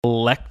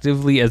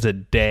collectively as a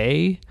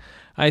day,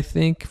 I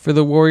think, for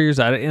the Warriors.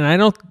 And I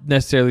don't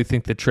necessarily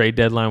think the trade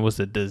deadline was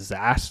a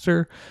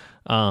disaster.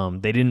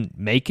 They didn't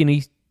make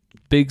any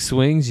big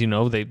swings.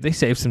 They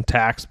saved some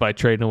tax by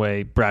trading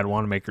away Brad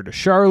Wanamaker to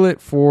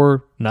Charlotte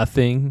for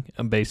nothing,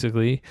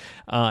 basically.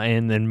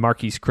 And then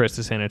Marquise Chris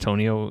to San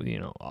Antonio,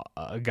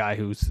 a guy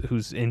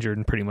who's injured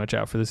and pretty much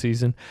out for the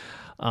season.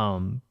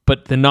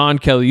 But the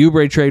non-Kelly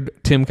Oubre trade,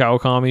 Tim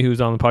Kawakami,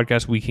 who's on the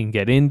podcast, we can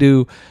get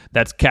into.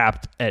 That's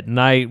capped at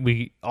night.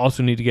 We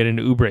also need to get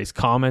into Oubre's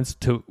comments,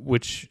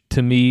 which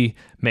to me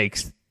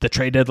makes the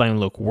trade deadline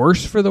look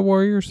worse for the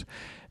Warriors.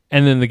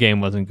 And then the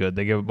game wasn't good.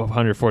 They gave up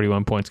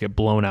 141 points, get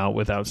blown out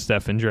without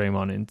Steph and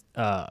Draymond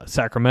in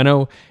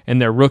Sacramento.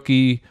 And their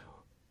rookie,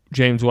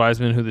 James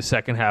Wiseman, who the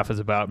second half is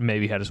about,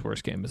 maybe had his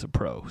worst game as a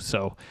pro.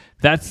 So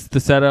that's the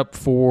setup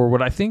for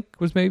what I think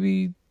was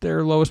maybe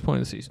their lowest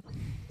point of the season.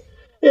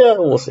 Yeah,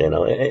 we'll see.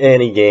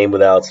 Any game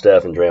without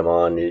Steph and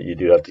Draymond, you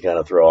do have to kind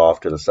of throw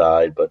off to the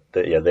side. But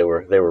they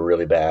were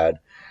really bad,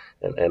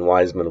 and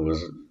Wiseman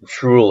was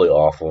truly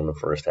awful in the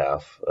first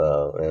half,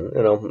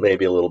 and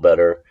maybe a little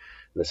better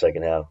in the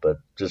second half, but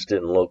just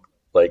didn't look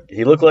like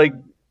he looked like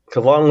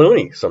Kevon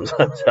Looney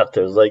sometimes out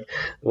there. It's like,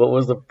 what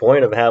was the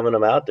point of having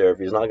him out there if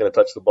he's not going to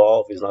touch the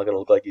ball, if he's not going to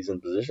look like he's in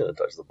position to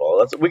touch the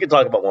ball? We can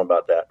talk about more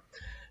about that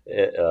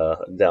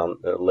down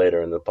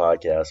later in the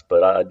podcast,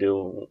 but I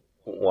do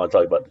want to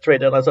talk about the trade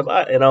deadline stuff.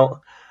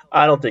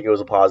 I don't think it was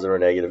a positive or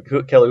negative.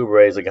 Kelly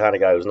Oubre is the kind of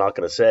guy who's not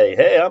going to say,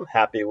 "Hey, I'm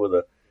happy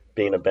with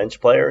being a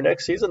bench player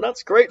next season.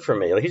 That's great for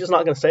me." He's just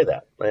not going to say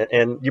that,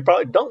 and you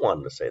probably don't want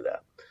him to say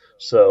that.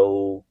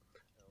 So,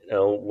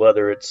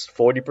 whether it's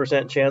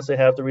 40% chance they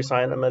have to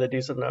resign him at a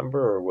decent number,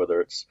 or whether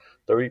it's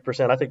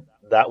 30%, I think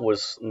that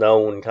was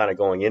known kind of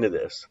going into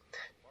this.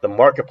 The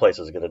marketplace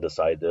is going to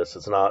decide this.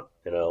 It's not,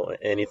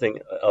 anything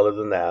other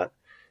than that.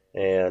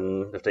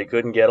 And if they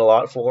couldn't get a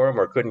lot for him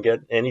or couldn't get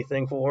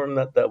anything for him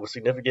that was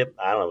significant,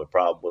 I don't have a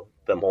problem with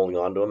them holding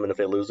on to him. And if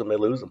they lose him, they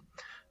lose him.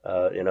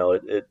 I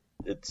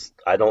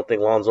don't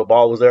think Lonzo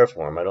Ball was there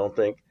for him. I don't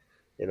think,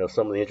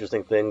 some of the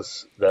interesting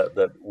things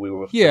that we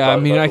were. Yeah, I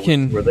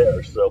mean, were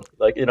there. So,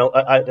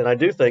 I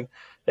do think,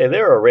 hey,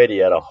 they're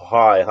already at a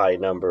high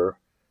number,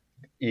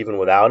 even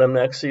without him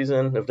next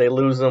season. If they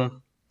lose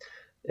him,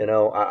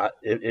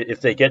 if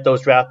they get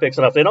those draft picks,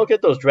 and if they don't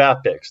get those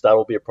draft picks, that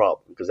will be a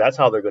problem because that's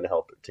how they're going to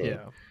help their team.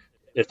 Yeah.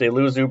 If they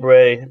lose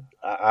Oubre,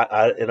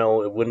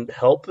 it wouldn't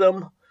help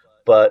them,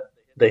 but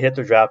they hit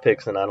their draft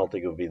picks, and I don't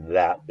think it would be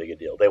that big a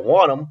deal. They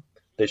want them.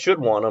 They should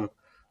want them.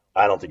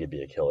 I don't think it'd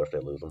be a killer if they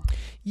lose them.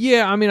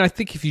 Yeah, I mean, I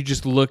think if you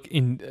just look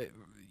you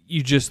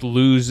just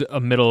lose a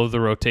middle of the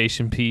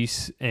rotation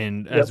piece,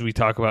 and as we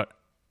talk about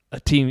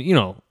a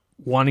team,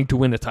 wanting to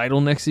win a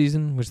title next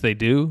season, which they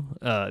do,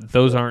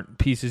 those aren't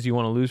pieces you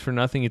want to lose for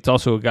nothing. It's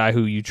also a guy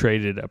who you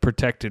traded a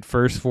protected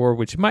first for,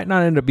 which might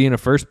not end up being a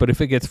first, but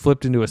if it gets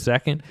flipped into a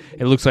second,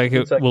 it looks like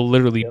it will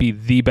literally be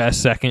the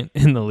best second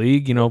in the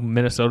league.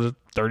 Minnesota's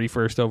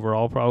 31st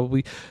overall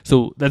probably.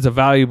 So that's a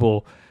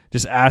valuable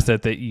just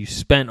asset that you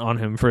spent on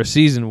him for a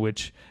season,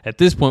 which at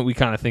this point we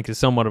kind of think is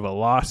somewhat of a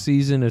lost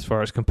season as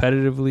far as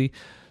competitively.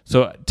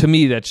 So to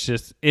me, that's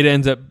just, it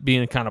ends up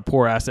being a kind of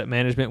poor asset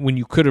management when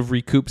you could have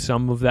recouped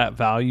some of that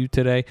value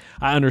today.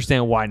 I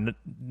understand why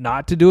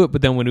not to do it,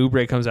 but then when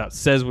Oubre comes out,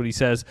 says what he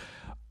says,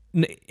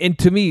 and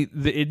to me,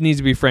 it needs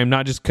to be framed,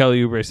 not just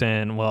Kelly Oubre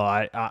saying, well,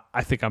 I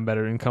think I'm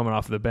better than coming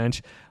off the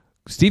bench.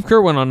 Steve Kerr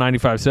went on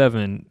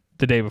 95.7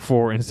 the day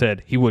before and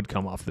said he would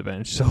come off the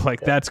bench. So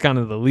that's kind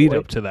of the lead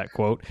up to that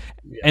quote.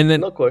 Yeah, and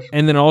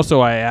then also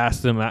I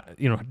asked him,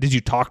 did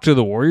you talk to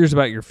the Warriors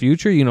about your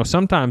future?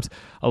 Sometimes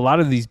a lot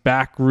of these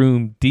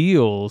backroom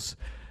deals,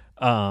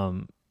 remember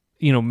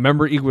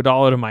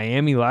Iguodala to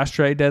Miami last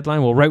trade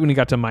deadline? Well, right when he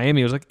got to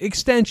Miami, it was like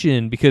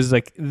extension because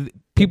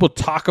people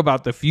talk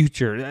about the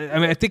future. I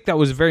mean, I think that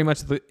was very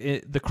much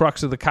the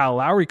crux of the Kyle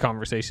Lowry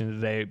conversation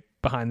today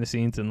behind the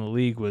scenes in the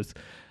league was,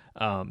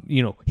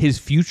 his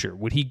future.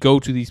 Would he go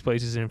to these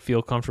places and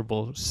feel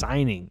comfortable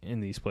signing in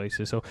these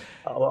places? So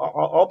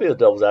I'll be the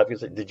devil's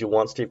advocate. Did you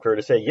want Steve Kerr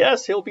to say,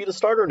 yes, he'll be the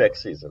starter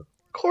next season?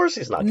 Of course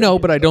he's not. No,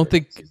 but I don't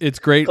think it's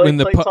great when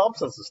Klay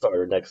Thompson's the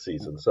starter next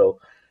season. So,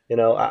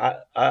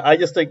 I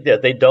just think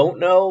that they don't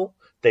know.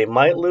 They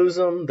might lose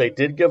him. They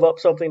did give up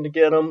something to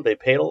get him. They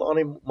paid a lot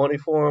of money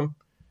for him.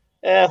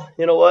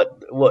 You know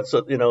what?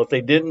 So, if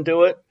they didn't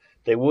do it,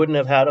 they wouldn't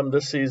have had him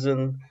this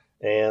season.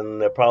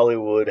 And they probably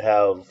would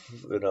have,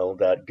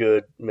 that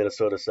good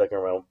Minnesota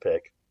second-round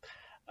pick.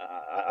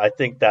 I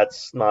think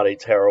that's not a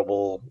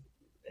terrible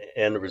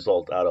end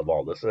result out of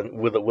all this. And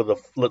with a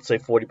let's say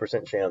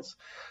 40% chance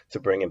to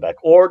bring him back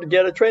or to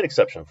get a trade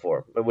exception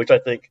for him, which I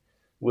think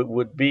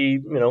would be,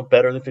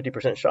 better than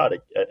 50% shot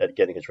at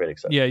getting a trade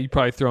exception. Yeah, you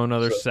probably throw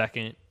another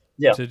second.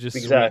 Yeah, to just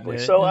exactly.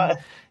 So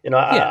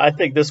I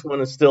think this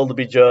one is still to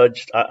be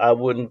judged.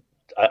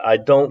 I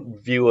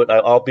don't view it.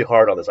 I'll be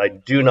hard on this. I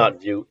do not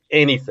view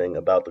anything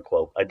about the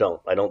quote. I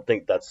don't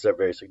think that's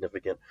very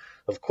significant.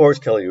 Of course,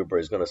 Kelly Oubre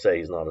is going to say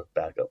he's not a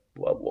backup.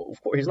 Well,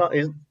 of course he's not.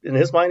 In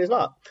his mind, he's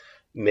not.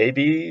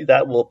 maybe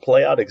that will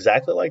play out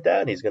exactly like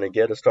that, and he's going to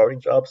get a starting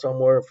job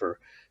somewhere for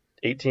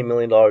 $18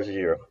 million a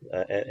year,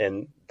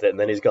 and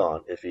then he's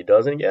gone. If he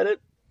doesn't get it,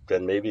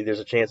 then maybe there's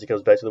a chance he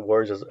comes back to the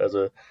Warriors as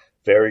a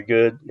very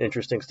good,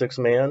 interesting sixth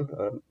man.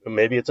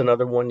 Maybe it's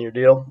another 1-year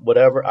deal,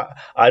 whatever.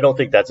 I don't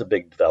think that's a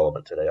big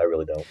development today. I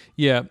really don't.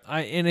 Yeah,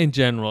 and in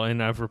general,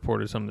 and I've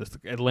reported some of this,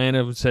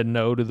 Atlanta said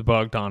no to the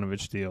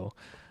Bogdanovich deal.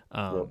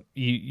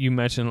 You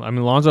mentioned,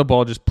 Lonzo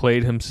Ball just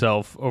played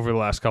himself over the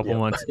last couple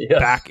months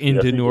back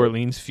into New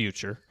Orleans'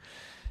 future.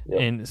 Yep.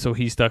 And so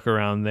he stuck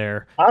around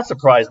there. I'm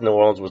surprised New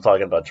Orleans was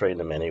talking about trading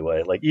him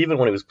anyway. Like, even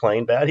when he was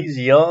playing bad, he's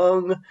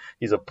young.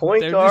 He's a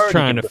point guard. They're just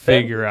trying to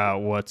figure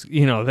out what's,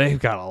 they've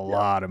got a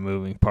lot of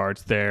moving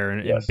parts there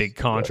and big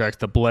contracts.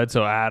 The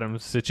Bledsoe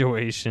Adams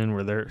situation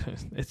where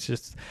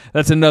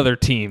that's another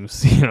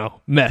team's,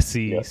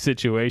 messy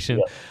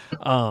situation.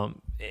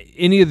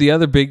 Any of the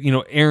other big,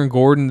 Aaron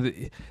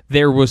Gordon,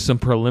 there was some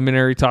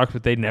preliminary talks,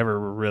 but they never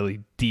were really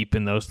deep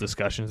in those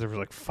discussions. There was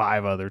like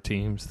 5 other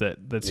teams that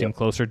seemed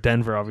closer.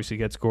 Denver obviously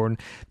gets Gordon.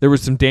 There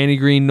was some Danny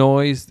Green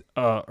noise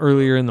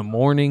earlier in the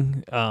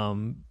morning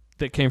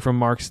that came from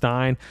Mark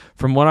Stein.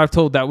 From what I've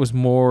told, that was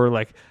more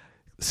like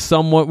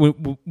somewhat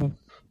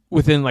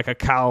within like a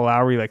Kyle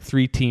Lowry, like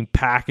 3-team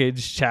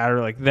package chatter.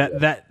 Like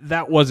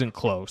that wasn't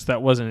close.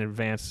 That wasn't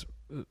advanced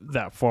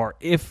that far.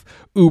 If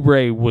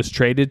Oubre was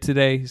traded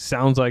today,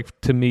 sounds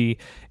like to me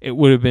it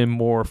would have been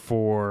more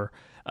for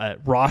a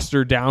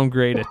roster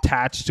downgrade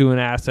attached to an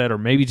asset, or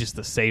maybe just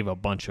to save a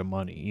bunch of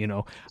money.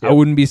 I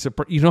wouldn't be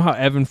surprised. You know how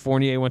Evan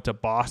Fournier went to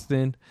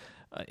Boston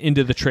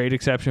into the trade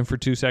exception for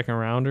 2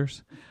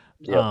 second-rounders?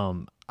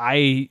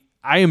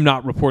 I am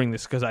not reporting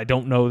this because I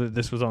don't know that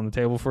this was on the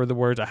table for the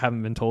Warriors. I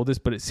haven't been told this,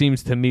 but it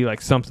seems to me like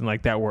something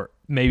like that where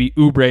maybe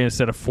Oubre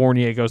instead of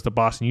Fournier goes to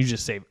Boston. You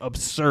just save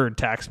absurd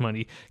tax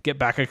money, get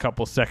back a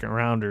couple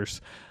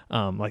second-rounders.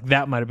 Like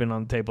that might have been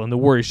on the table. And the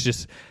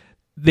Warriors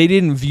they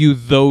didn't view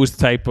those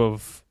type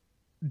of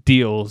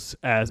deals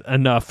as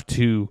enough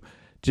to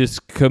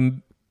just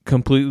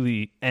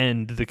completely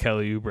end the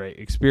Kelly Oubre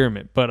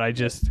experiment. But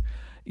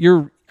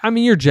you're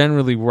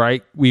generally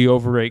right. We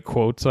overrate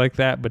quotes like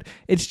that, but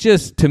it's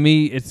just, to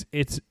me, it's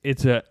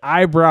an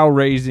eyebrow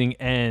raising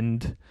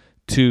end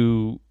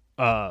to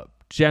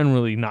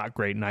generally not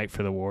great night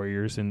for the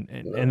Warriors, and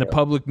the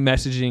public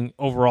messaging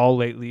overall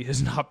lately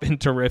has not been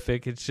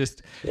terrific. It's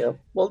just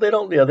Well, they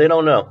don't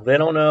know,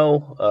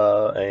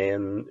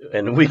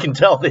 and we can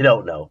tell they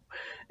don't know,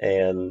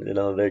 and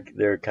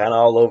they're kind of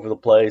all over the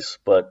place,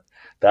 but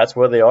that's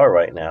where they are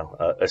right now,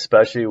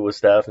 especially with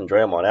Steph and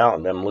Draymond out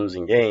and them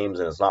losing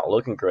games, and it's not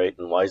looking great.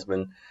 And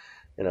Wiseman,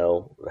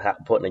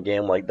 putting a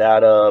game like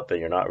that up, and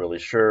you're not really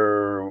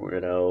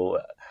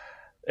sure.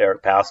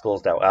 Eric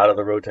Pascal's now out of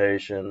the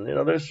rotation.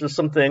 There's just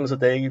some things that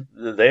they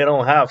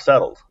don't have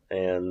settled,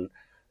 and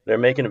they're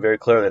making it very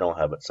clear they don't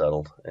have it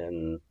settled.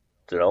 And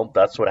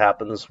that's what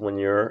happens when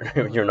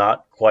you're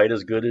not quite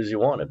as good as you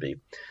want to be.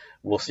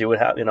 We'll see what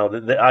happens.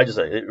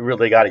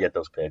 They got to get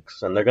those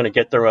picks, and they're going to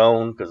get their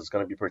own because it's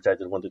going to be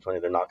protected 1 through 20.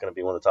 They're not going to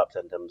be one of the top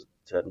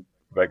 10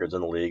 records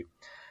in the league,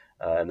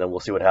 and then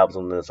we'll see what happens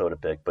with the Minnesota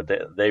pick. But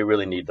they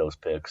really need those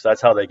picks.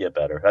 That's how they get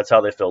better. That's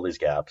how they fill these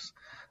gaps.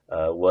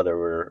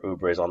 Whether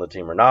Oubre's on the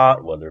team or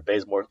not, whether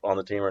Bazemore's on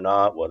the team or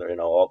not, whether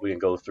we can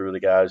go through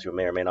the guys who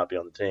may or may not be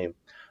on the team,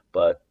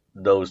 but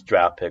those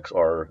draft picks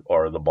are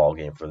the ball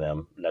game for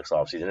them next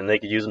offseason. And they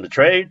could use them to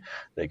trade.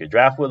 They could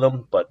draft with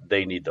them, but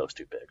they need those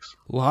 2 picks.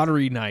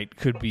 Lottery night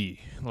could be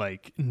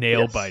like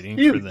nail-biting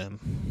for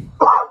them.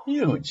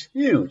 Huge.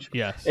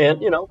 Yes.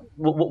 And,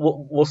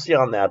 we'll see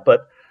on that.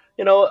 But,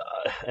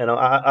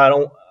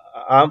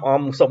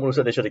 I'm someone who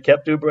said they should have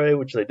kept Oubre,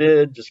 which they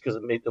did, just because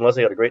unless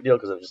they got a great deal,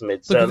 because it just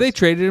made sense. Look, if they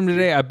traded him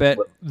today, I bet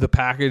the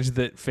package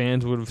that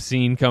fans would have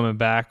seen coming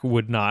back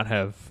would not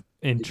have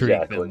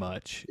intrigued them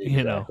much.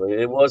 Exactly.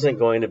 It wasn't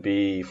going to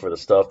be for the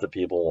stuff that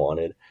people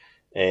wanted,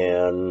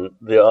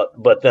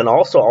 but then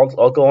also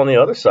I'll go on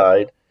the other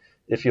side.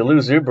 If you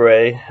lose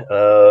Oubre,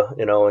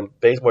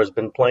 and Bazemore's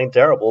been playing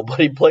terrible, but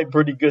he played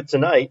pretty good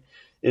tonight.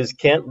 Is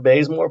Kent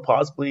Bazemore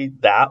possibly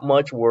that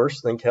much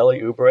worse than Kelly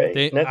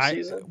Oubre next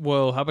season?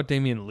 Well, how about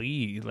Damian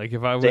Lee? Like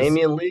if I was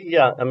Damian Lee,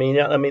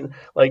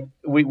 like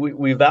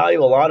we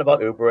value a lot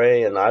about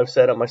Oubre, and I've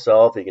said it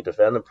myself. He can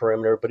defend the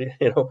perimeter, but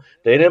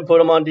they didn't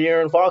put him on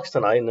De'Aaron Fox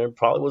tonight, and there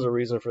probably was a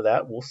reason for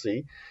that. We'll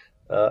see.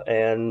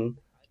 And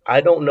I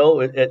don't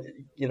know.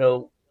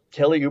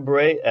 Kelly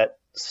Oubre at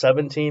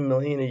 $17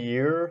 million a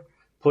year,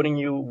 putting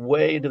you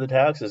way into the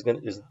tax is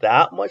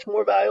that much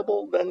more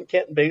valuable than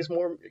Kent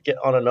Bazemore get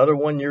on another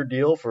 1-year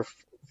deal for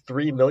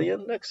 $3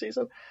 million next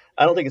season?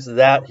 I don't think it's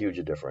that huge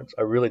a difference.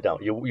 I really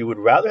don't. You would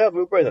rather have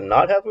Oubre than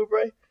not have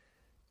Oubre.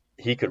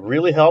 He could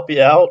really help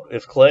you out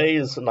if Clay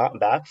is not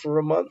back for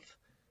a month.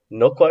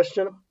 No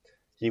question.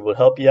 He would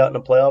help you out in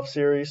a playoff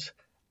series.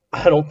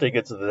 I don't think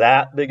it's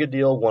that big a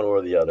deal one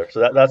or the other. So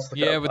that's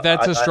but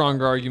that's a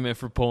stronger argument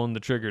for pulling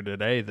the trigger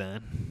today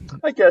then.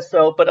 I guess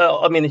so, but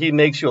he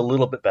makes you a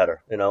little bit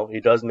better. He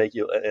does make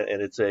you, and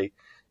it's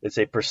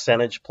a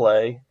percentage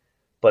play,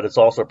 but it's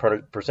also a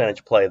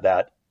percentage play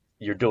that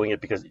you're doing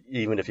it because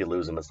even if you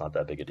lose him, it's not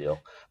that big a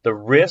deal. The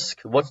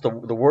risk, what's the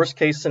worst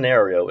case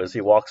scenario is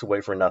he walks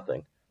away for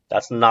nothing.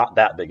 That's not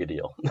that big a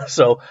deal.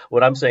 So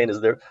what I'm saying is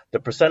the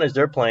percentage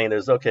they're playing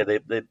is, okay,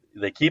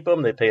 they keep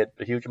him, they pay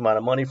a huge amount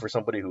of money for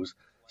somebody who's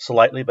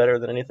slightly better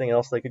than anything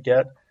else they could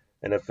get.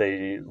 And if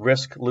they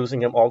risk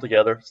losing him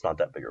altogether, it's not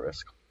that big a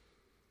risk.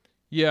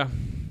 Yeah.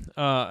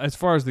 As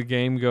far as the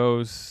game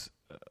goes,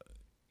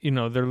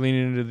 they're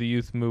leaning into the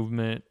youth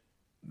movement.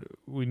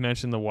 We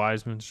mentioned the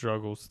Wiseman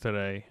struggles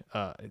today.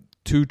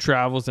 2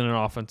 travels and an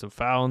offensive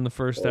foul in the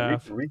first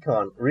half.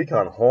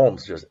 Richaun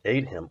Holmes just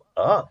ate him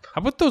up.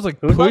 How about those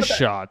push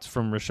shots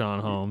from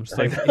Richaun Holmes?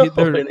 Like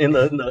in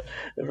the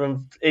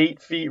from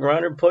 8 feet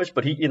runner push,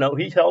 but he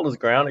held his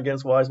ground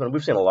against Wiseman.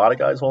 We've seen a lot of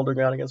guys hold their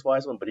ground against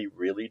Wiseman, but he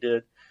really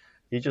did.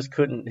 He just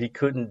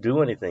couldn't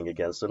do anything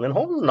against him. And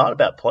Holmes is not a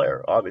bad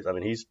player, obviously. I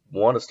mean, he's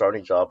won a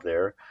starting job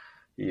there.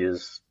 He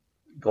is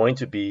going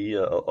to be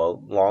a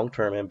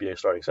long-term NBA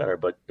starting center.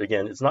 But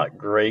again, it's not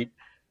great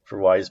for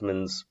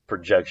Wiseman's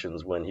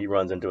projections when he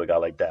runs into a guy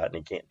like that and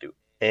he can't do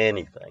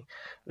anything.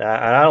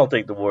 Now, I don't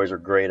think the Warriors are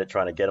great at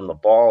trying to get him the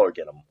ball or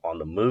get him on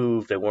the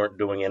move. They weren't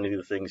doing any of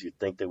the things you'd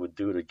think they would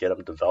do to get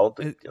him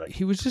developed.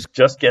 He was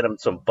just get him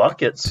some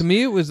buckets. To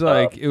me, it was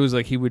like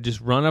he would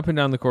just run up and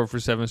down the court for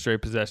 7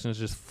 straight possessions,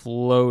 just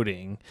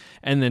floating,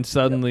 and then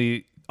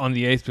suddenly on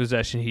the 8th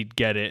possession he'd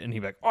get it and he'd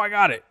be like, "Oh, I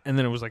got it," and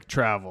then it was like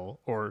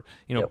travel or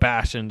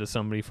bash into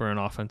somebody for an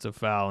offensive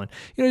foul. And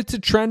it's a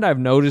trend I've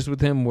noticed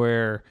with him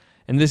where,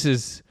 and this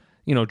is.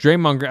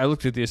 Draymond Green, I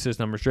looked at the assist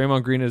numbers.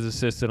 Draymond Green has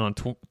assisted on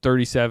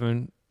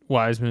 37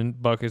 Wiseman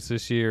buckets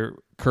this year.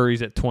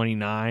 Curry's at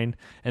 29,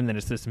 and then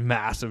it's this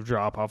massive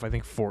drop-off. I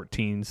think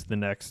 14's the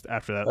next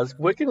after that.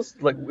 Wiggins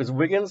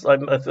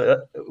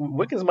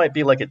might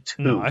be like at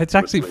 2. No, it's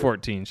actually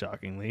 14,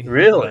 shockingly.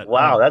 Really? But,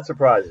 wow, that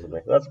surprises me.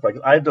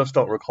 I just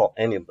don't recall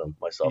any of them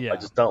myself. Yeah. I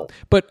just don't.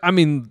 But, I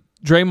mean,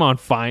 Draymond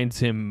finds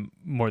him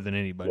more than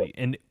anybody.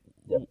 Yeah. And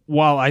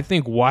while I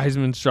think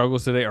Wiseman's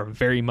struggles today are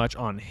very much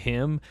on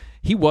him,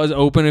 he was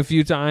open a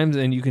few times,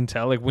 and you can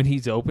tell when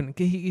he's open,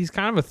 he's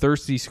kind of a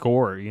thirsty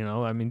scorer.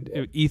 I mean,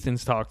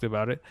 Ethan's talked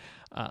about it,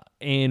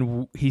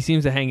 and he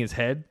seems to hang his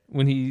head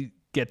when he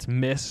gets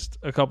missed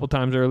a couple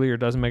times early or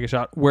doesn't make a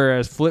shot.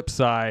 Whereas flip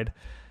side,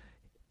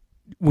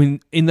 when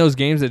in those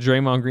games that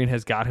Draymond Green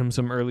has got him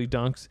some early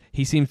dunks,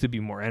 he seems to be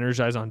more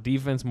energized on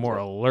defense, more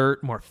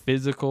alert, more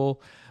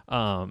physical,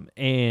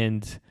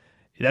 and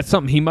that's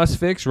something he must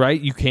fix, right?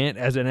 You can't,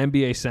 as an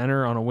NBA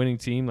center on a winning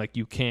team,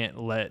 you can't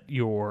let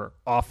your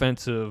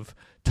offensive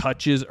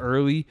touches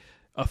early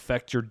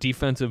affect your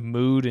defensive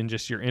mood and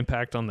just your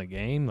impact on the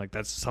game.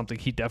 That's something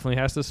he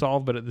definitely has to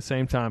solve. But at the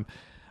same time,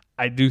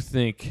 I do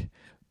think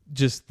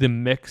just the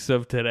mix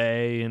of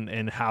today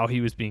and how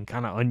he was being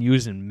kind of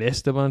unused and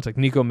missed a bunch.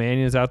 Nico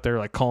Mannion's out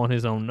there calling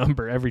his own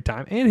number every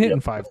time and hitting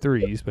 5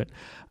 threes. But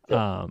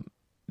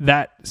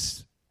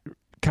that's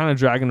kind of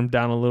dragging him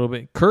down a little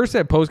bit. Kerr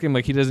said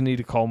postgame he doesn't need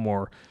to call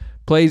more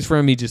plays for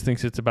him. He just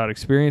thinks it's about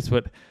experience.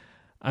 But,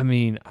 I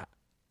mean,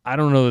 I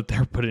don't know that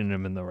they're putting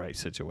him in the right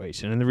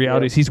situation. And the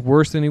reality is he's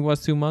worse than he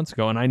was 2 months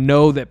ago. And I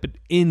know that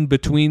in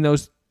between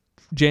those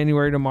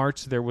January to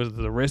March, there was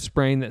the wrist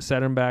sprain that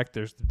set him back.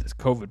 There's this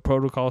COVID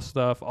protocol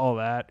stuff, all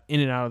that,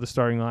 in and out of the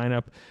starting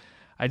lineup.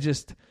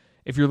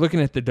 If you're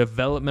looking at the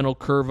developmental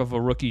curve of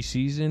a rookie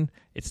season,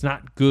 it's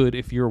not good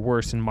if you're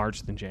worse in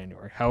March than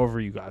January,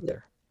 however you got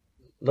there.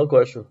 No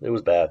question. It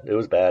was bad. It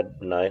was bad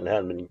tonight,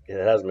 and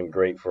it hasn't been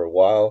great for a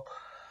while.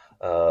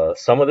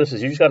 Some of this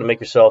is you just got to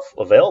make yourself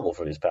available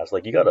for these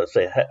passes. You got to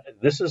say, hey,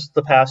 this is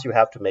the pass you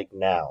have to make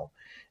now.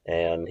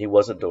 And he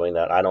wasn't doing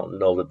that. I don't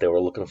know that they were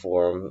looking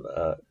for him.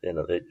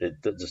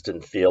 It just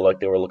didn't feel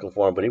like they were looking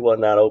for him, but he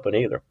wasn't that open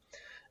either.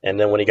 And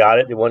then when he got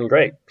it, it wasn't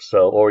great.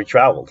 Or he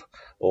traveled,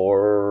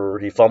 or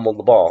he fumbled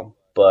the ball.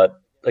 But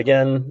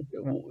again,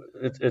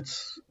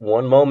 it's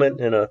one moment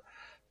in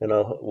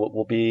what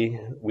will be,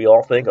 we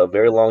all think, a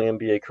very long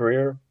NBA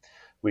career.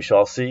 We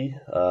shall see.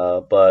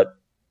 But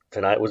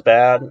tonight was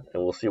bad,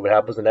 and we'll see what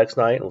happens the next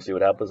night, and we'll see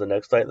what happens the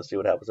next night, and see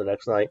what happens the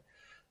next night.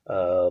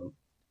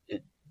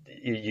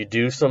 You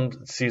do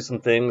see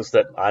some things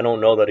that I don't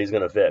know that he's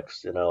going to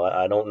fix.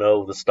 I don't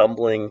know the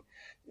stumbling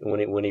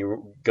when he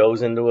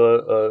goes into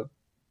a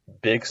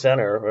big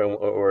center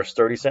or a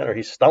sturdy center,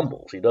 he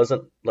stumbles. He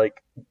doesn't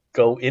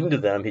go into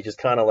them. He just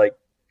kind of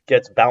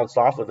gets bounced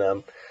off of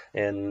them,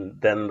 and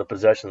then the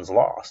possession's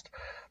lost.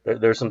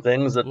 There's some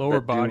things that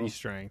lower body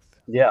strength.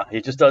 Yeah,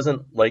 he just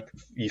doesn't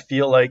you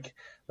feel like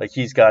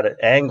he's got an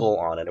angle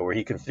on it, or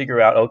he can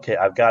figure out, okay,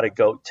 I've got to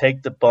go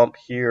take the bump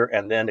here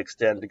and then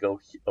extend to go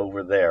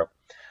over there.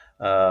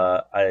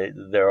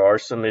 There are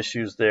some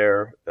issues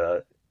there,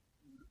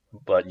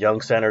 but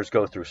young centers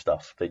go through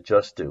stuff. They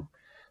just do.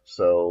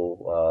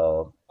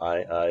 So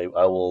I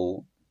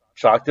will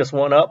chalk this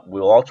one up.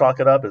 We'll all chalk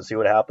it up and see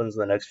what happens in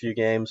the next few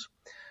games.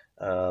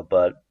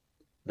 But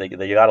They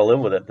got to live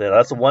with it.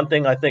 That's the one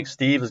thing I think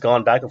Steve has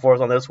gone back and forth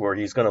on this, where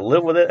he's going to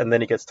live with it, and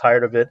then he gets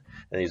tired of it,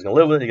 and he's going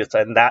to live with it. He gets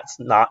tired, and that's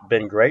not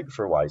been great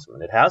for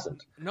Wiseman. It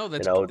hasn't. No,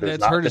 that's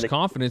hurt his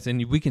confidence,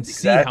 and we can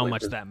see how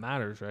much that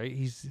matters, right?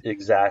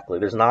 Exactly.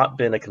 There's not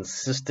been a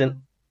consistent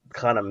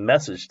kind of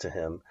message to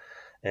him,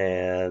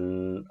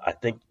 and I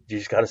think you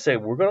just got to say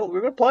we're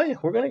gonna play.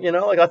 We're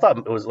gonna, like I thought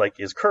it was like,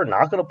 is Kerr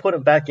not going to put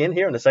him back in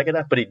here in the second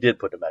half? But he did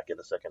put him back in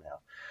the second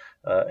half,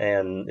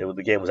 and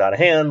the game was out of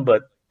hand,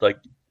 but like.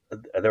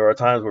 There are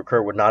times where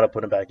Kerr would not have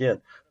put him back in.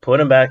 Put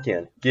him back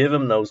in. Give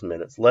him those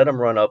minutes. Let him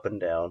run up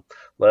and down.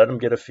 Let him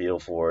get a feel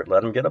for it.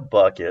 Let him get a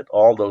bucket.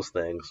 All those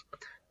things.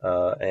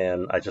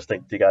 And I just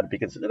think you got to be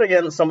considered.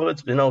 Again, some of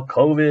it's,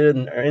 COVID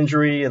and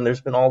injury, and there's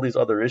been all these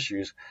other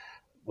issues.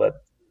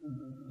 But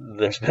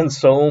there's been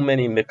so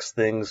many mixed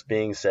things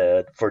being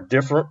said for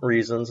different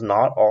reasons,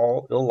 not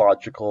all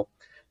illogical.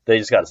 They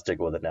just got to stick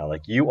with it now.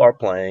 Like, you are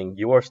playing.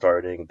 You are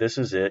starting. This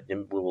is it.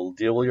 And we will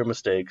deal with your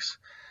mistakes.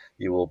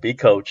 You will be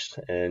coached,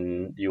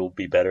 and you will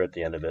be better at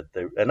the end of it.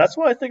 And that's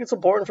why I think it's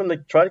important for them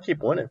to try to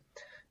keep winning.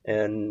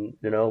 And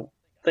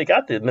they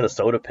got the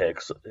Minnesota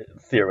picks.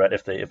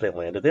 Theoretically, if they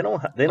landed, they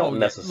don't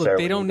necessarily. Look,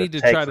 they don't need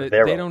to try to.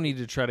 They don't need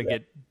to try to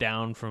get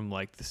down from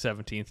like the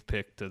 17th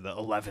pick to the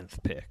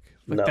 11th pick.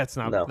 That's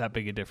not that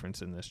big a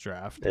difference in this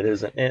draft. It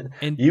isn't. And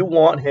you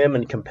want him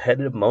in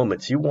competitive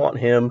moments. You want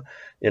him,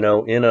 in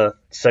a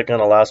second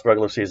to last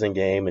regular season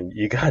game, and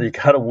you got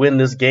to win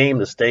this game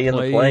to stay in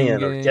the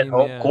play-in or get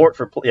home court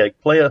for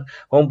play a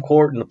home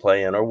court in the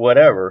play-in or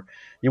whatever.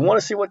 You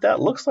want to see what that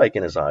looks like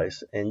in his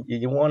eyes, and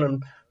you want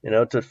him,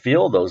 to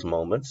feel those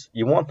moments.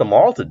 You want them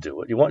all to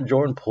do it. You want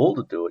Jordan Poole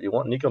to do it. You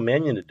want Nico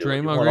Mannion to do it.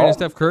 Draymond Green and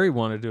Steph Curry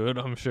want to do it.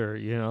 I'm sure.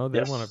 They want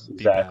to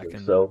be back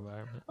in the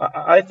environment.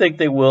 I think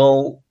they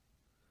will.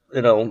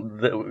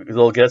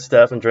 They'll get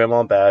Steph and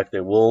Draymond back. They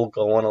will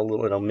go on a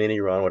little, mini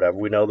run, whatever.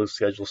 We know the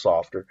schedule's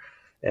softer.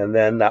 And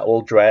then that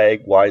will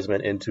drag Wiseman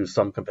into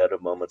some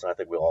competitive moments. And I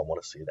think we all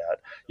want to see that.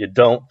 You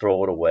don't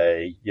throw it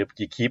away. You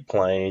keep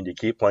playing. You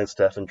keep playing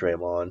Steph and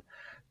Draymond.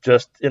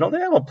 Just, they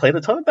haven't played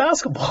a ton of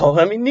basketball.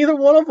 I mean, neither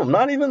one of them,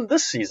 not even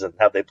this season,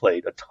 have they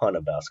played a ton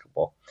of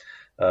basketball.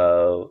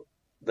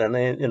 Then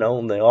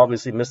they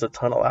obviously missed a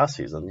ton of last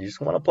season. You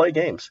just want to play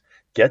games.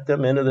 Get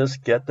them into this,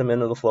 get them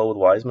into the flow with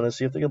Wiseman, and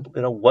see if they can,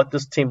 what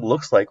this team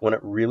looks like when it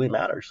really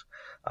matters.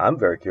 I'm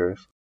very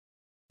curious.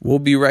 We'll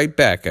be right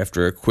back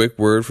after a quick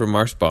word from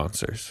our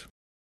sponsors.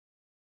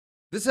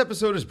 This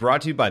episode is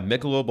brought to you by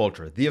Michelob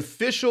Ultra, the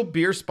official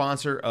beer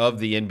sponsor of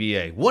the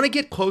NBA. Want to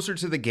get closer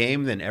to the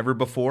game than ever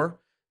before?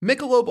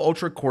 Michelob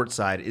Ultra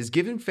Courtside is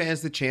giving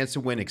fans the chance to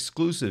win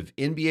exclusive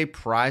NBA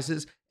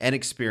prizes and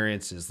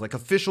experiences like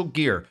official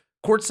gear,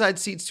 courtside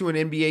seats to an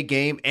NBA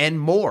game, and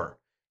more.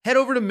 Head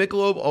over to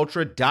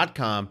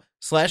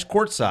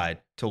MichelobUltra.com/courtside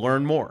to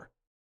learn more.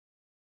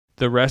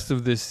 The rest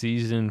of this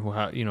season,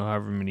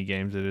 however many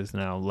games it is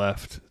now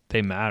left,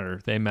 they matter.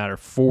 They matter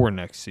for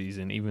next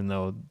season, even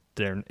though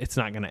it's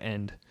not going to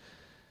end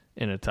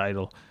in a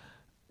title.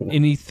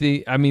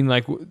 Anything,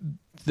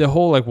 the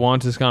whole Juan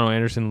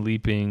Toscano-Anderson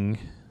leaping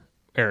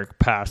Eric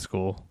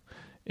Paschall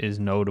is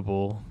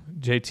notable.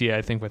 JT,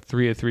 I think, went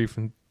 3 of 3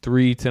 from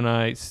 3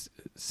 tonight,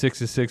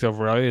 6 of 6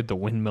 overall. He had the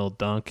windmill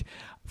dunk.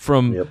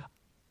 From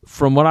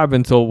what I've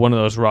been told, one of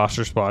those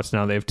roster spots,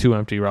 now they have 2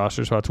 empty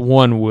roster spots.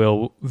 One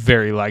will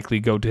very likely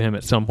go to him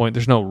at some point.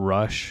 There's no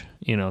rush.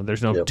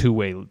 There's no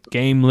two-way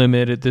game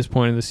limit at this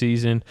point of the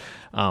season.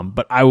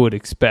 But I would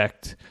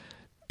expect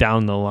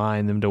down the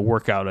line them to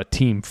work out a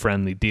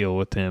team-friendly deal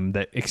with him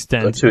that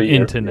extends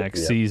into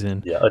next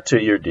season. Yeah, a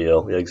 2-year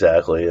deal,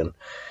 exactly. And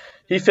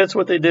he fits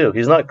what they do.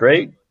 He's not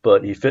great,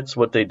 but he fits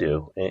what they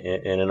do.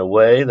 And in a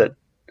way that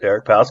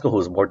Eric Paschall,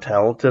 who's more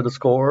talented a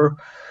scorer,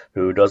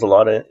 who does a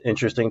lot of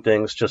interesting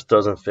things, just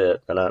doesn't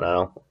fit. And I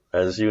know,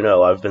 as you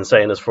know, I've been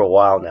saying this for a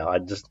while now.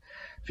 If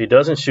he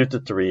doesn't shoot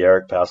the 3,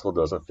 Eric Paschall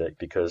doesn't fit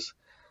because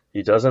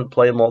he doesn't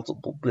play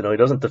multiple, he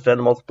doesn't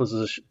defend multiple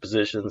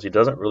positions. He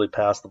doesn't really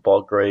pass the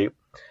ball great.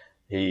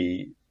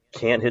 He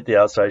can't hit the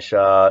outside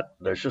shot.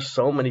 There's just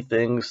so many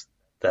things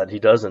that he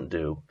doesn't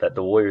do that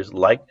the Warriors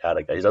like out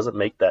of guy. He doesn't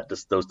make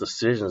those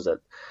decisions that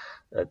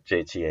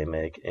JTA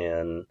make.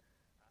 And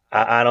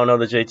I don't know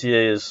that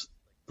JTA is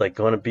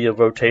going to be a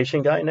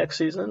rotation guy next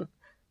season,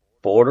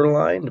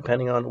 borderline,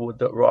 depending on what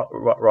the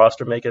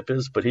roster makeup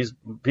is. But he's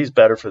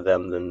better for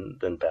them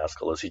than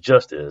Paschall is. He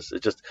just is.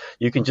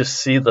 You can just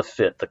see the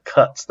fit, the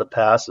cuts, the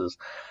passes.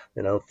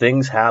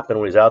 Things happen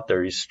when he's out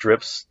there. He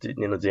strips,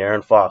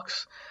 De'Aaron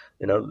Fox.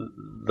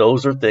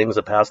 Those are things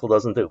that Paschall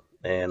doesn't do,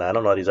 and I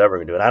don't know what he's ever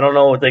going to do. And I don't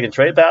know if they can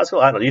trade Paschall.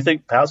 I don't know. Do you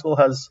think Paschall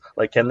has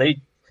can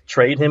they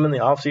trade him in the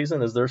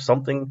offseason? Is there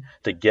something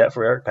to get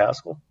for Eric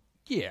Paschall?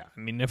 Yeah,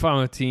 if I'm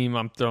a team,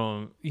 I'm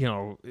throwing,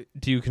 do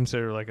you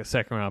consider a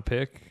second-round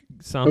pick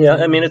something? Yeah,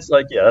 it's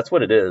that's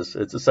what it is.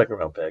 It's a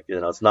second-round pick.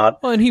 It's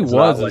not. Well, and he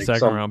was a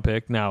second-round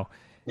pick. Now,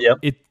 yep.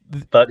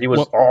 But he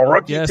was all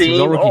rookie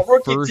team, all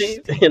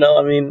rookie team.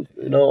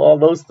 All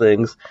those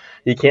things.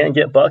 He can't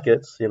get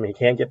buckets. He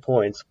can't get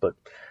points. But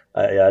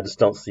I just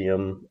don't see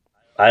him.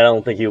 I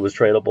don't think he was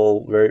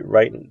tradable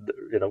right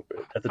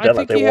at the deadline.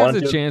 I think he has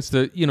a chance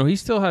to, he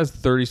still has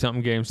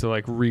 30-something games to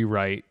like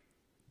rewrite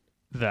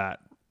that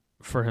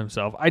for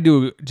himself. I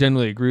do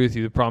generally agree with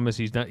you. The problem is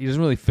he doesn't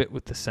really fit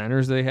with the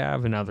centers they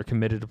have, and now they're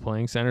committed to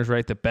playing centers,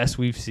 right? The best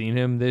we've seen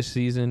him this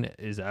season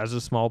is as a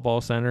small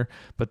ball center,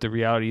 but the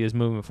reality is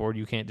moving forward,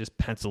 you can't just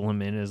pencil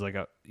him in as like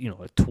a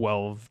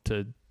 12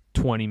 to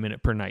 20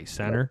 minute per night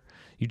center.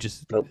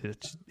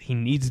 He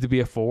needs to be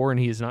a 4, and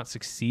he has not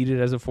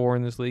succeeded as a 4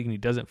 in this league, and he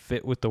doesn't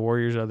fit with the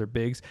Warriors' other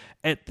bigs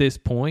at this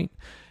point.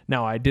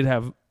 Now, I did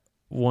have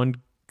one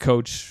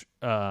coach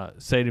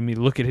say to me,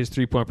 look at his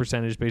 3-point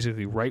percentage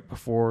basically right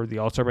before the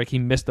All-Star break. He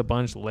missed a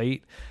bunch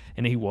late,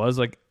 and he was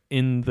like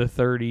in the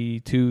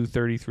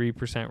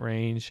 32-33%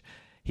 range.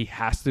 He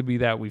has to be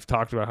that. We've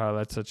talked about how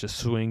that's such a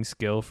swing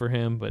skill for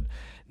him, but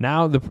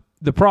now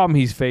the problem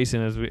he's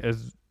facing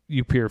as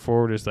you peer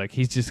forward is like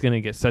he's just going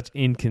to get such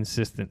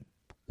inconsistent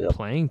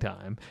playing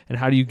time. And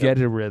how do you get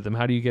a rhythm?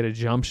 How do you get a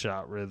jump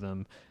shot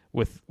rhythm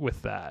with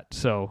that?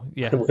 So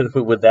yeah,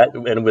 with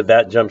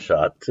that jump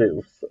shot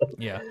too.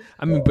 Yeah,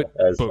 I mean, but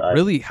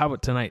really, how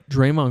about tonight?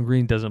 Draymond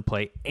Green doesn't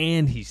play,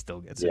 and he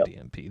still gets a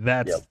DNP.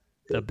 That's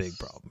a big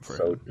problem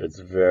for him. It's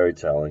very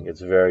telling.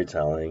 It's very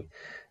telling,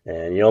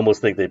 and you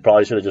almost think they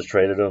probably should have just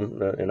traded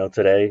him,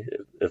 today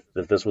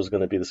if this was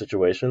going to be the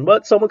situation.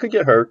 But someone could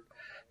get hurt.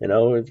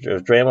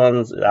 If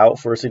Draymond's out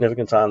for a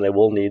significant time, they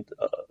will need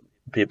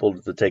people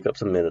to take up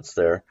some minutes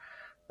there.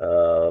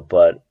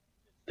 But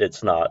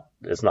it's not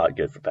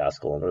good for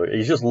Pascal.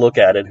 You just look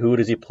at it. Who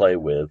does he play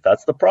with?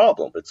 That's the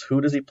problem. It's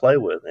who does he play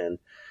with? And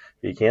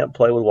he can't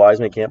play with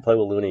Wiseman, he can't play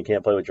with Looney, he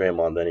can't play with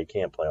Draymond, then he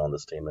can't play on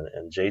this team.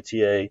 And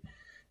JTA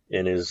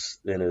in his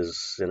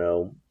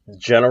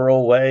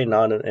general way,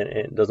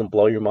 it doesn't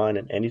blow your mind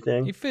in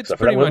anything. He fits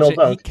pretty much.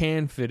 He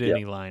can fit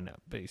any lineup,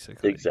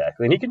 basically.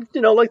 Exactly, and he can,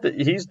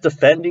 he's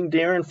defending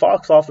De'Aaron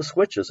Fox off of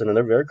switches, and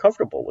they're very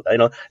comfortable with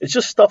that. It's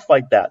just stuff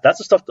like that. That's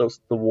the stuff the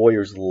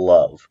Warriors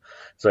love.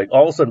 It's like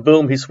all of a sudden,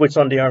 boom, he switched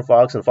on De'Aaron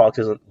Fox, and Fox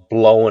isn't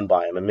blowing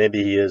by him, and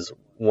maybe he is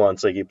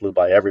once, like he blew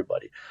by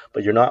everybody,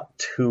 but you're not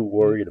too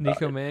worried about it.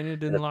 Nico Mannion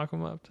didn't lock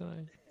him up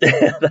tonight.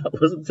 That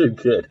wasn't too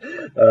good.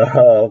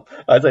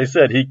 As I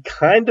said, he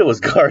kind of was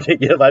guarding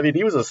him. I mean,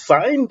 he was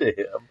assigned to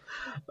him.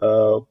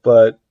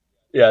 But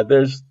yeah,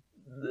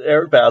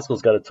 Eric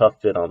Pascal's got a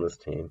tough fit on this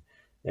team,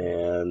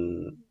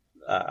 and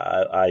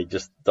I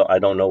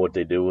don't know what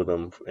they do with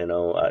him.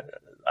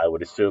 I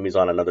would assume he's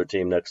on another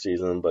team next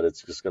season, but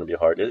it's just going to be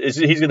hard. He's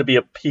going to be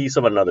a piece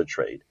of another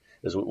trade.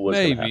 Is what's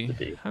going to have to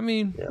be. I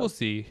mean, we'll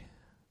see.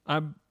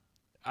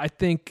 I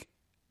think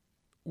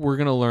we're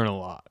going to learn a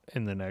lot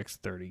in the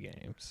next 30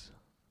 games.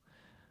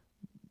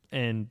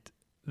 And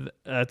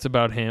that's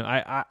about him.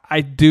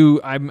 I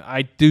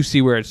do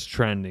see where it's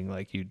trending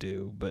like you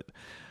do, but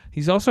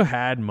he's also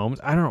had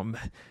moments. I don't know.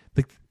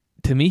 Like,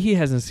 to me, he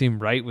hasn't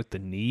seemed right with the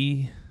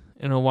knee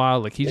in a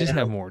while. Like, he just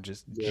had more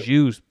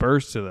juice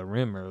burst to the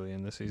rim early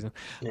in the season.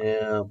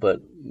 Yeah,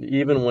 but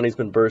even when he's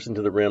been bursting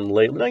to the rim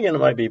lately, again, it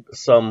might be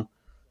some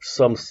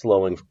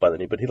slowing by the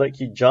knee, but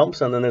he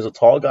jumps, and then there's a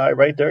tall guy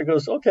right there. He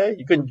goes, okay,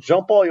 you can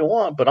jump all you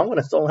want, but I'm going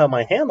to still have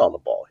my hand on the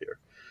ball here.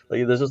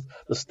 Like, there's just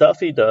the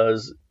stuff he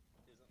does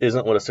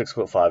isn't what a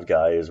 6'5"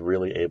 guy is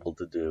really able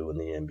to do in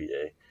the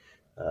NBA,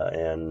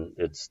 and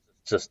it's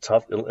just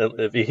tough.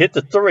 If he hit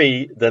the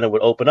three, then it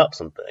would open up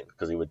some things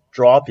because he would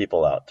draw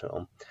people out to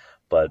him,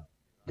 but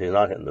he's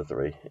not hitting the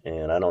three,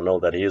 and I don't know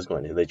that he is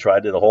going to. They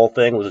tried to. The whole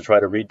thing was to try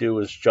to redo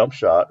his jump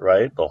shot,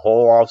 right? The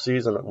whole off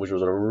season, which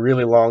was a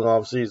really long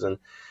off season.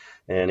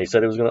 And he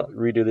said he was going to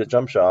redo the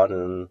jump shot,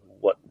 and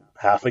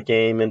half a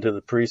game into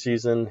the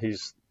preseason,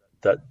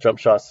 that jump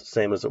shot's the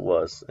same as it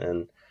was,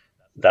 and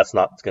that's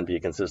not going to be a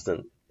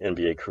consistent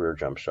NBA career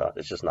jump shot.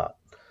 It's just not.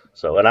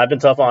 So, and I've been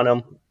tough on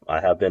him.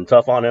 I have been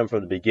tough on him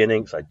from the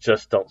beginning, because I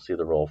just don't see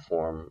the role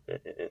for him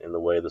in the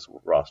way this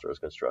roster is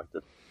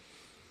constructed.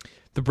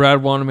 The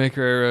Brad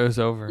Wanamaker era is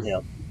over.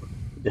 Yeah.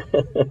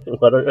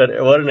 What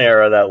an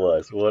era that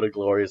was. What a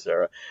glorious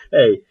era.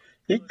 Hey,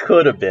 he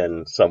could have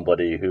been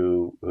somebody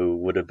who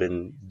would have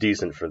been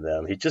decent for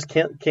them. He just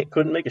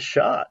couldn't make a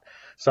shot.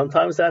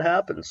 Sometimes that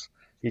happens.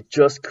 He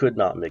just could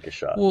not make a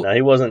shot. Now,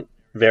 he wasn't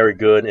very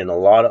good in a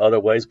lot of other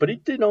ways, but he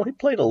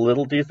played a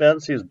little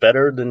defense. He was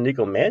better than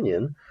Nico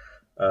Mannion.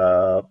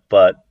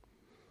 But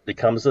it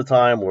comes a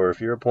time where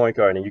if you're a point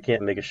guard and you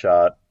can't make a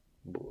shot,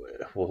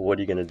 what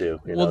are you going to do?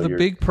 The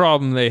big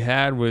problem they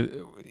had with,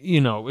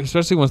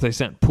 especially once they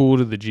sent Poole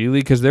to the G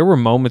League, because there were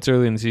moments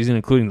early in the season,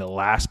 including the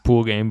last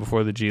Poole game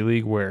before the G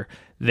League, where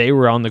they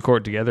were on the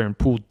court together and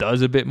Poole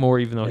does a bit more,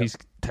 even though he's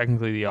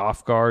technically the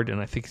off guard. And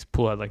I think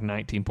Poole had like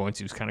 19 points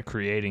he was kind of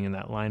creating in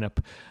that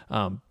lineup.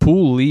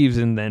 Poole leaves,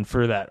 and then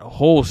for that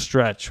whole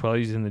stretch while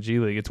he's in the G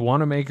League, it's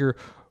Wanamaker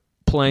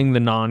playing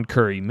the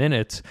non-Curry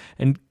minutes.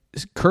 And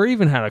Curry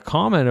even had a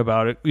comment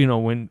about it,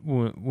 when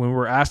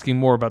we're asking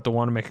more about the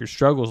Wanamaker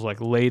struggles,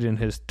 like late in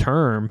his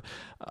term.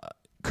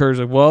 Kerr's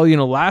like, well,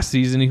 last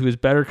season he was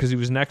better because he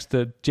was next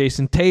to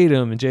Jason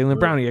Tatum and Jaylen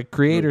Brown. He had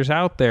creators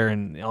out there,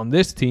 and on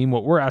this team,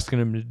 what we're asking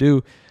him to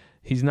do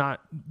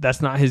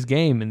That's not his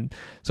game. And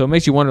so it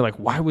makes you wonder, like,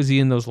 why was he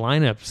in those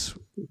lineups?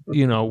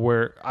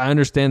 Where I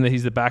understand that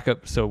he's the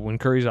backup, so when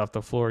Curry's off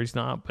the floor, he's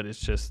not. But it's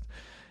just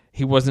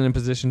he wasn't in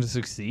position to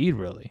succeed,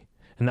 really.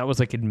 And that was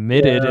like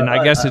admitted, and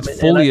I guess it's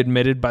fully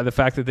admitted by the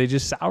fact that they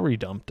just salary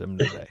dumped him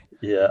today.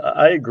 Yeah,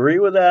 I agree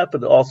with that,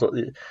 but also,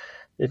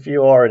 if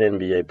you are an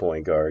NBA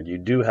point guard, you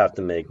do have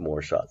to make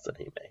more shots than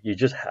he made. You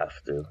just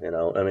have to,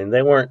 I mean,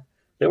 they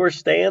were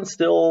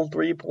standstill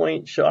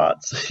 3-point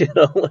shots,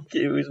 like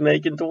he was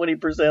making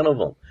 20% of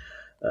them.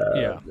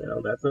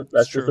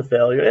 That's just a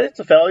failure. It's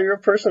a failure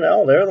of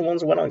personnel. They're the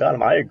ones who went on and got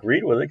him. I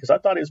agreed with it because I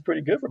thought he was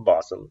pretty good for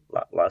Boston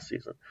last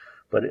season.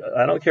 But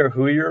I don't care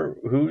who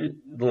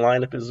the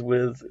lineup is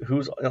with,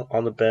 who's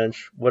on the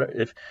bench.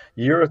 If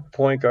you're a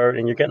point guard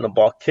and you're getting the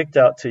ball kicked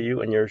out to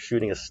you and you're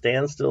shooting a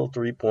standstill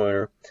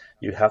 3-pointer,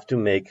 you have to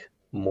make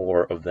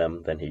more of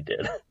them than he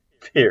did.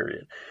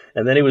 Period.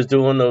 And then he was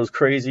doing those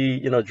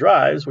crazy,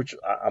 drives, which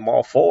I'm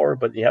all for,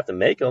 but you have to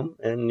make them,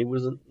 and he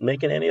wasn't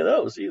making any of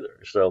those either.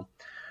 So,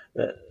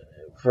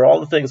 for all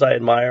the things I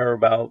admire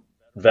about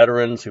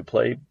veterans who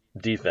play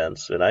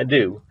defense, and I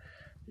do.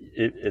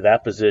 In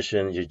that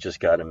position, you just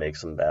got to make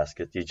some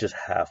baskets. You just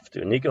have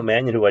to. Nico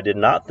Mannion, who I did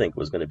not think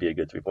was going to be a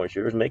good 3-point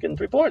shooter, is making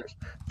 3-pointers.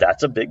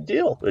 That's a big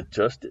deal. It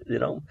just,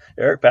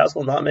 Eric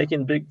Pascal not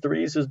making big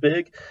threes is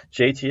big.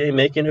 JTA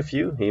making a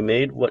few. He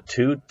made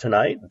 2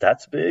 tonight.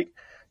 That's big.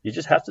 You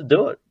just have to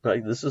do it.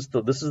 Like this is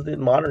the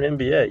modern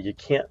NBA. You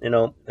can't,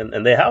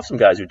 and they have some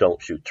guys who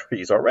don't shoot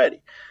threes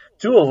already.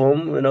 2 of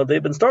them,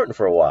 they've been starting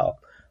for a while.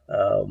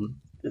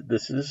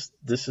 This is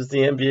the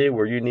NBA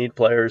where you need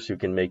players who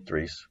can make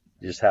threes.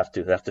 You just have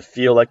to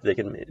feel like they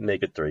can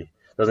make a 3.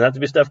 Doesn't have to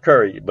be Steph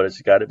Curry, but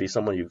it's got to be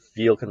someone you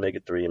feel can make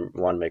a 3, and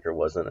Wanamaker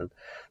wasn't, and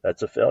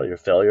that's a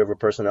failure of a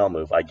personnel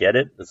move. I get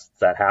it,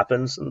 that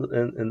happens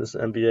in this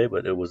NBA,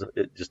 but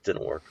it just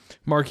didn't work.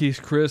 Marquise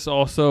Chris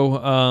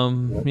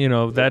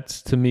also,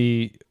 that's to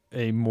me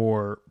a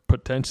more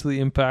potentially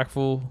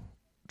impactful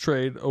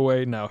trade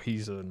away. Now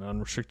he's an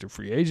unrestricted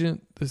free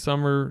agent this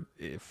summer.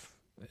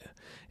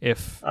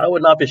 If I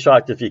would not be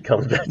shocked if he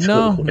comes back.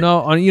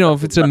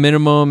 If it's a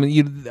minimum,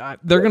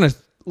 they're gonna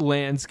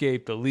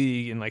landscape the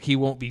league, and like he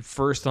won't be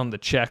first on the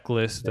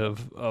checklist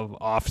of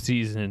off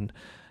season,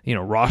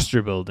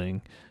 roster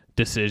building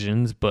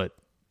decisions. But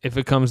if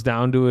it comes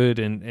down to it,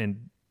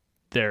 and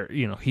they're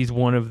he's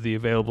one of the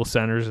available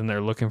centers, and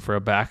they're looking for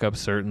a backup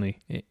certainly.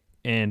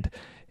 And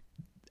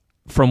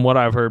from what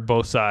I've heard,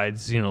 both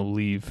sides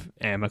leave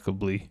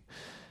amicably.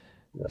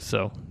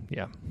 So,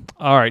 yeah.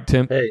 All right,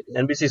 Tim. Hey,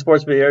 NBC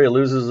Sports Bay Area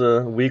loses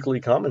a weekly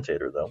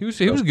commentator, though. He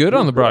was good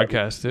on the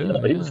broadcast, too.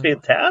 He was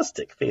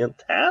fantastic on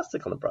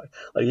the broadcast.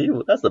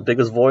 That's the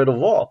biggest void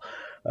of all.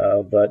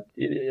 But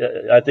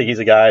I think he's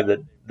a guy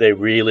that they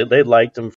liked him